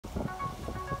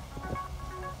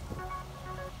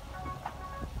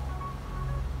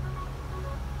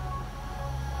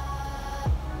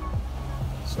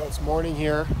So it's morning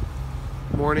here,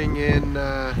 morning in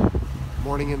the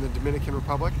Dominican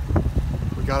Republic.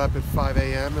 We got up at 5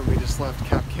 a.m. and we just left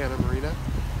Cap Cana Marina.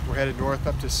 We're headed north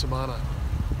up to Samana,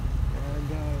 and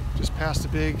just passed a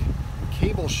big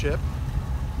cable ship,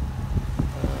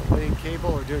 laying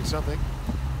cable or doing something.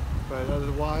 But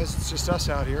otherwise, it's just us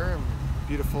out here.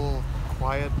 Beautiful,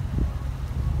 quiet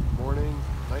morning,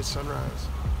 nice sunrise.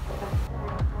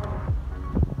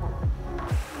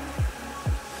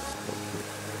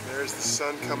 There's the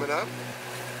sun coming up. I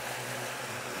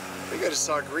think I just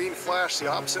saw a green flash the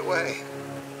opposite way.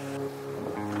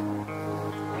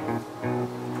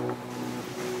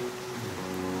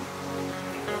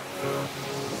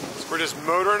 So we're just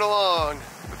motoring along.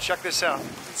 But check this out.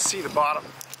 Let's see the bottom.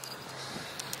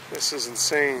 This is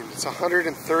insane. It's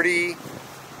 130,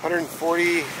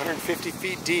 140, 150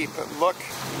 feet deep. But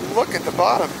look at the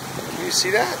bottom. Can you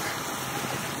see that?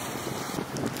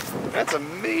 That's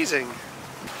amazing.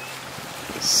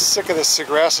 Sick of this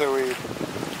Sagrassa weed.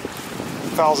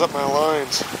 Fouls up my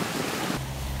lines.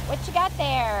 What you got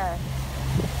there?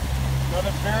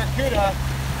 Another barracuda.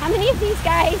 How many of these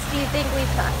guys do you think we've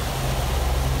caught?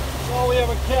 Well, we have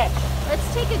a catch. Let's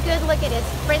take a good look at his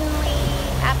friendly,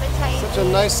 appetizing. Such a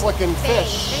nice looking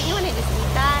fish. Don't you want to just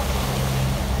eat that?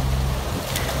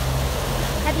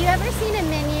 Have you ever seen a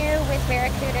menu with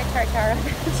barracuda tartare on it?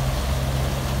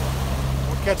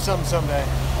 We'll catch some someday.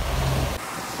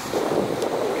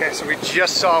 Okay, so we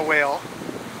just saw a whale.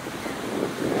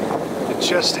 It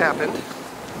just happened.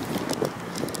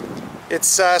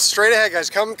 It's straight ahead, guys.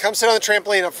 Come sit on the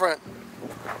trampoline up front.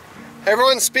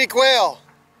 Everyone speak whale.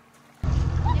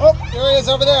 Oh, there he is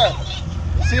over there.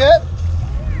 See it?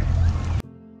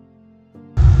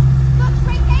 Look,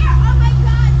 right there. Oh my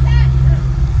God, Zach.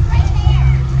 Right there.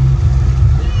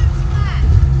 Huge flash.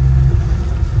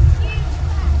 Huge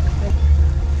flash.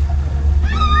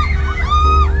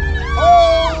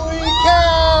 Holy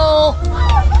cow!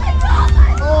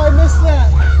 Oh, I missed that.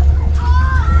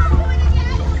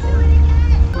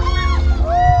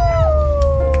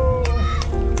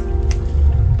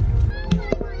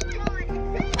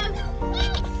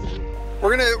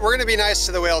 We're gonna be nice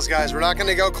to the whales, guys. We're not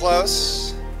gonna go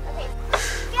close. Okay.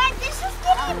 Guys, this is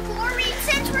getting boring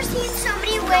since we're seeing so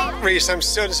many whales. Reese, I'm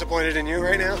so disappointed in you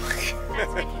right now. No,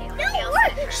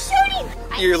 we're shooting.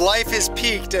 Your life is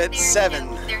peaked at 7.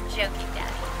 They're joking,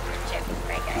 Daddy. They're joking,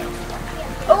 right, guys?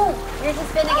 Oh, here's his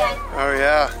fin again. Oh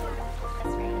yeah.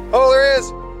 Oh, there he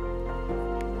is.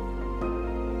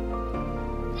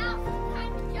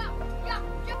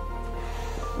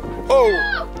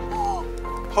 Oh.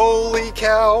 Holy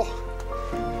cow.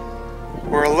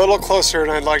 We're a little closer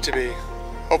than I'd like to be.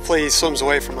 Hopefully he swims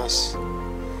away from us.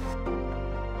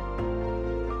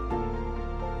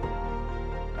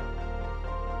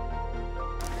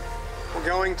 We're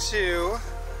going to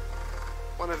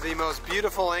one of the most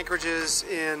beautiful anchorages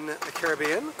in the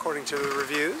Caribbean, according to the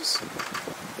reviews.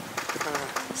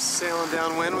 Sailing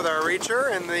downwind with our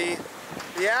reacher, and the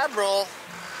Admiral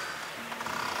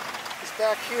is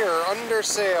back here under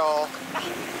sail,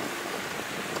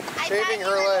 shaving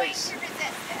her legs.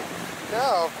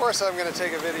 No, of course I'm going to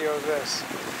take a video of this.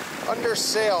 Under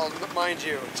sail, mind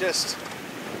you, just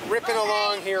ripping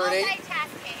along here at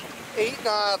 8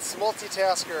 knots,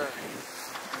 multitasker.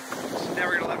 She's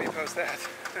never going to let me post that.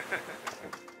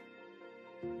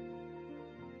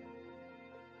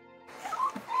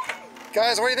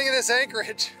 Guys, what do you think of this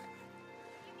anchorage?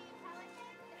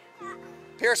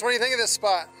 Pierce, what do you think of this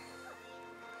spot?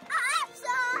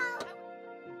 Awesome.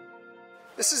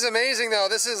 This is amazing though.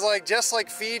 This is like just like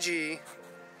Fiji,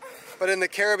 but in the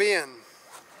Caribbean.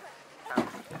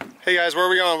 Hey guys, where are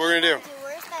we going? What are we gonna do?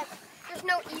 Where's that? There's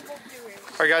no evil doers.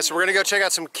 Alright guys, so we're gonna go check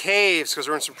out some caves because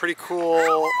we're in some pretty cool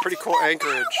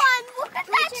anchorage. Look at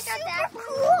that super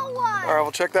cool one. Alright,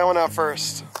 we'll check that one out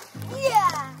first.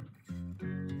 Yeah.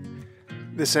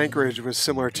 This anchorage was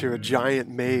similar to a giant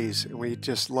maze, and we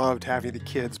just loved having the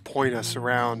kids point us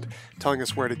around, telling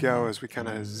us where to go as we kind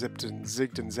of zipped and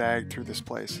zigged and zagged through this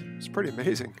place. It's pretty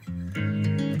amazing.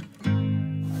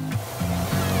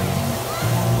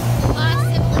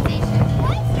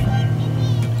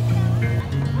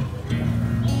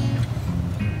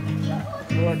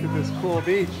 Look at this cool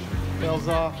beach. Tails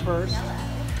off first.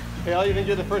 Hale, you think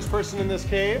you're the first person in this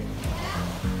cave?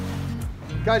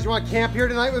 Guys, you want to camp here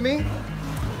tonight with me?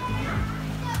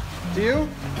 Do you?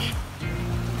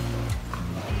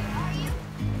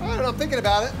 I don't know, I'm thinking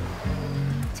about it.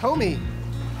 Tommy.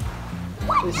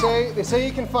 They say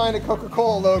you can find a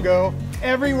Coca-Cola logo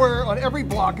everywhere, on every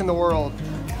block in the world.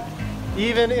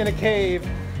 Even in a cave.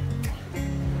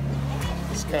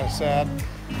 It's kind of sad.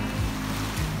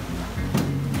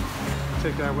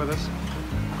 Take that with us.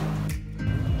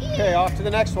 Okay, off to the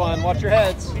next one. Watch your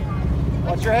heads.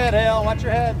 Watch your head, Hale. Watch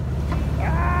your head.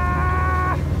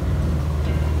 Ah!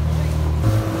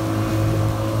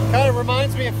 Kind of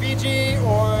reminds me of Fiji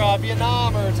or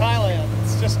Vietnam or Thailand.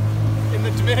 It's just in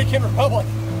the Dominican Republic.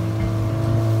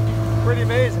 Pretty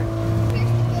amazing.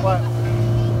 What?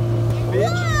 Beach?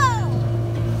 Whoa!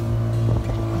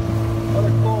 What a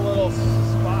cool little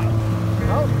spot.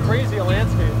 How crazy a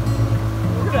landscape.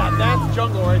 Look at that. That's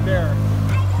jungle right there.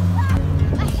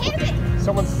 I hit it.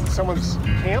 Someone's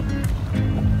camp?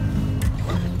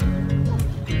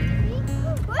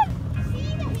 What?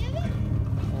 See the hill?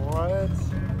 What?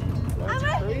 That's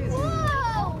crazy.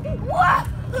 Whoa!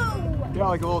 Whoa! Yeah,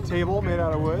 like a little table made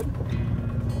out of wood.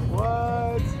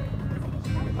 What?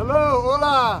 Hello,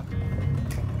 hola!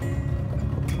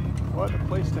 What a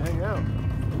place to hang out.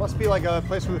 It must be like a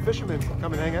place where the fishermen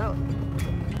come and hang out.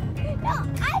 No,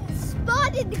 I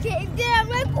spotted the cave there. I'm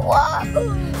like,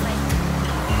 whoa!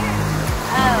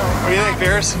 Oh. What do you think,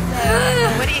 Bears?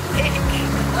 What do you think?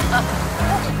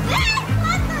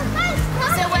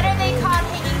 So what are they called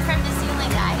hanging from the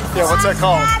ceiling, guys? Yeah, what's that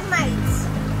called? Stalagmites.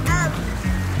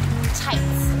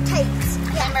 Tights. Tights.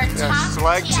 Remember, Yeah, top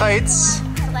stalactites.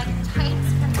 Stalactites.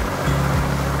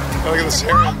 Oh, look at this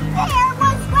hair. Right there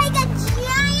was like a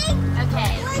giant.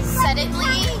 Okay,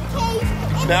 suddenly.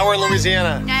 Cave. Now we're in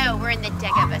Louisiana. No, we're in the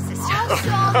Dagobah system. What's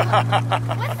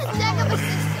the Dagobah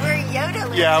system? We're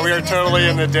yodeling. Yeah, we are Doesn't this totally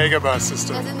look in like- the Dagobah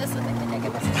system. Doesn't this look like the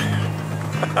Dagobah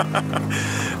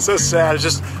system? So sad. It's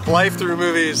just life through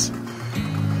movies.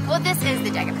 Well, this is the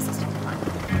Dagobah system. Come on.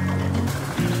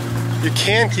 You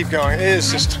can keep going. It is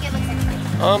I just think it looks like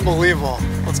Christ. unbelievable.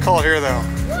 Let's call it here, though.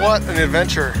 What an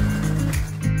adventure.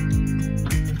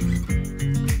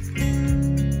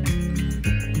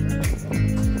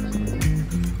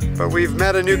 But we've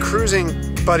met a new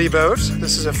cruising buddy boat.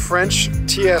 This is a French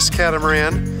TS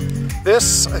catamaran.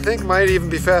 This, I think, might even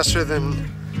be faster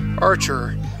than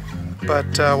Archer, but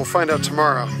we'll find out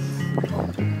tomorrow.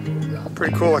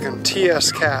 Pretty cool looking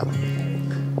TS cat.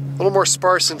 A little more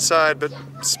sparse inside, but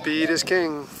speed is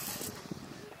king.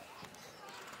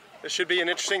 This should be an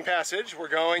interesting passage. We're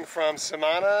going from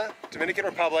Samana, Dominican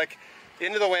Republic,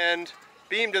 into the wind,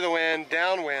 beam to the wind,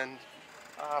 downwind,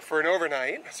 for an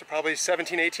overnight, so probably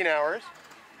 17, 18 hours.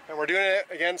 And we're doing it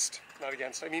with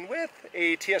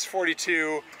a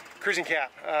TS42 cruising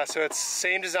cat. So it's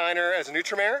same designer as a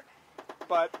Nutrimare,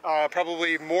 but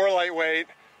probably more lightweight,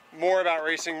 more about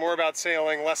racing, more about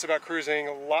sailing, less about cruising,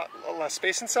 a lot less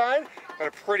space inside, but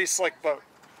a pretty slick boat.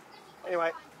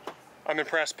 Anyway, I'm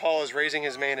impressed. Paul is raising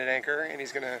his main at anchor, and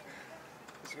he's gonna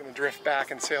drift back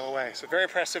and sail away. So very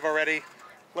impressive already.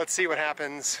 Let's see what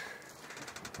happens.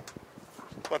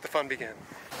 Let the fun begin.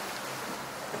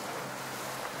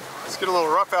 It's getting a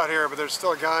little rough out here, but there's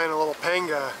still a guy in a little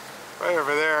panga right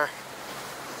over there.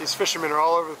 These fishermen are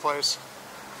all over the place.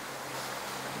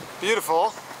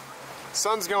 Beautiful.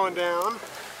 Sun's going down.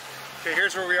 Okay,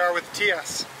 here's where we are with the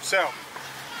TS. So,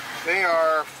 they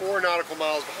are 4 nautical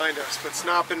miles behind us, but it's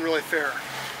not been really fair.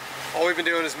 All we've been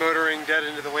doing is motoring dead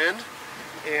into the wind,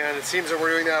 and it seems that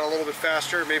we're doing that a little bit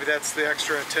faster. Maybe that's the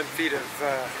extra 10 feet of,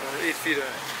 or 8 feet of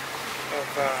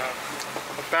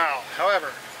bow.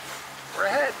 However, we're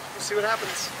ahead. We'll see what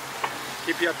happens.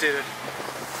 Keep you updated.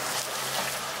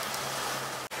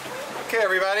 Okay,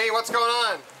 everybody, what's going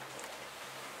on?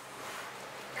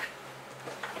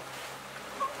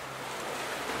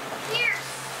 Here.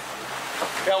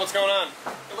 Yeah, what's going on?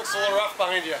 It looks a little rough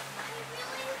behind you.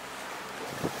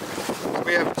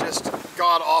 We have just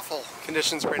god-awful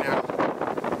conditions right now.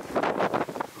 The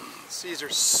seas are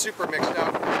super mixed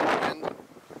up. And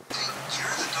You're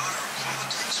the daughter of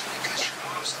politics because your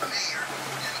mom's the mayor,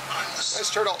 and I'm the nice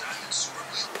turtle.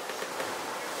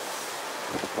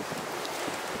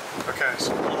 Okay,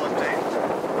 so a little update.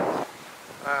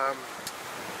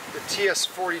 The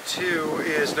TS42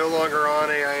 is no longer on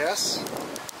AIS,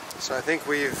 so I think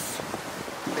we've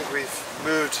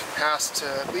moved past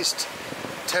at least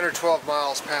 10 or 12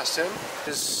 miles past him.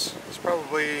 He's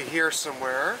probably here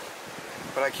somewhere,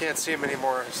 but I can't see him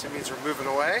anymore, so it means we're moving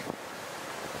away.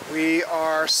 We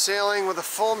are sailing with a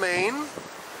full main,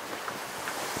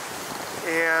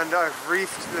 and I've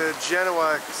reefed the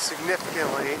Genoa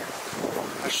significantly.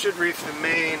 I should reef the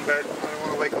main, but I don't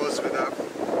want to wake Elizabeth up.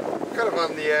 Kind of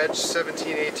on the edge,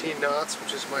 17, 18 knots,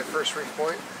 which is my first reef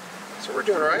point. So we're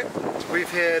doing all right. So we've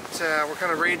hit, we're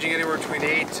kind of ranging anywhere between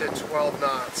 8 to 12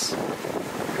 knots.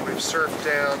 And we've surfed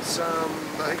down some,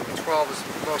 I think 12 is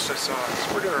most I saw.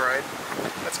 So we're doing all right.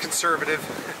 That's conservative.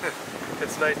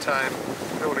 It's nighttime.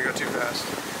 I don't want to go too fast.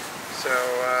 So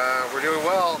we're doing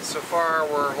well. So far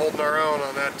we're holding our own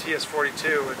on that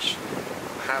TS42, which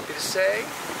I'm happy to say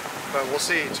But we'll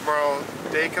see. Tomorrow,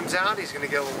 day comes out, he's going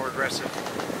to get a little more aggressive.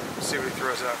 We'll see what he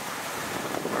throws up.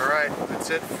 All right, that's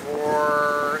it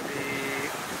for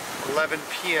the 11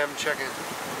 p.m. check-in.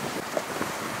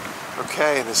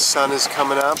 Okay, the sun is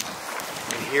coming up,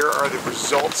 and here are the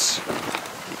results.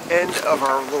 The end of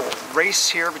our little race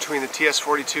here between the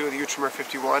TS42 and the Ultramar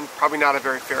 51. Probably not a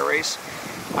very fair race.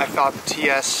 I thought the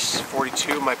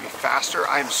TS42 might be faster.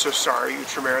 I am so sorry,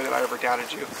 Ultramar, that I ever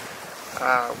doubted you.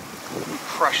 We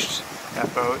crushed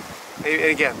that boat. And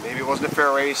again, maybe it wasn't a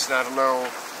fair race, and I don't know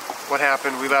what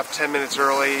happened. We left 10 minutes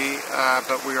early,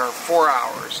 but we are 4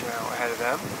 hours now ahead of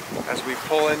them as we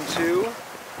pull into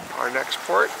our next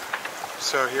port.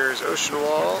 So here's Ocean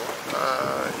Wall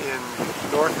in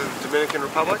north of the Dominican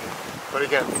Republic. But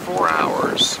again, 4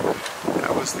 hours.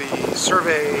 That was the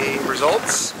survey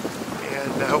results,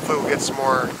 and hopefully we'll get some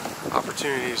more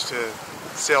opportunities to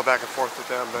sail back and forth with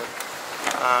them. But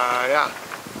yeah,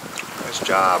 nice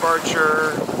job,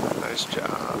 Archer. Nice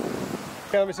job.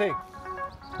 Okay, let me see.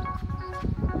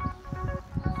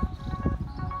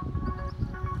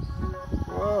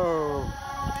 Whoa.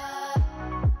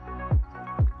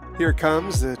 Here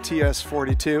comes the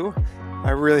TS42.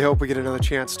 I really hope we get another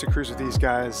chance to cruise with these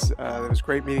guys. It was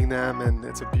great meeting them, and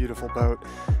it's a beautiful boat.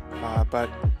 But,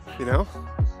 you know,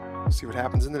 we'll see what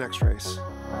happens in the next race.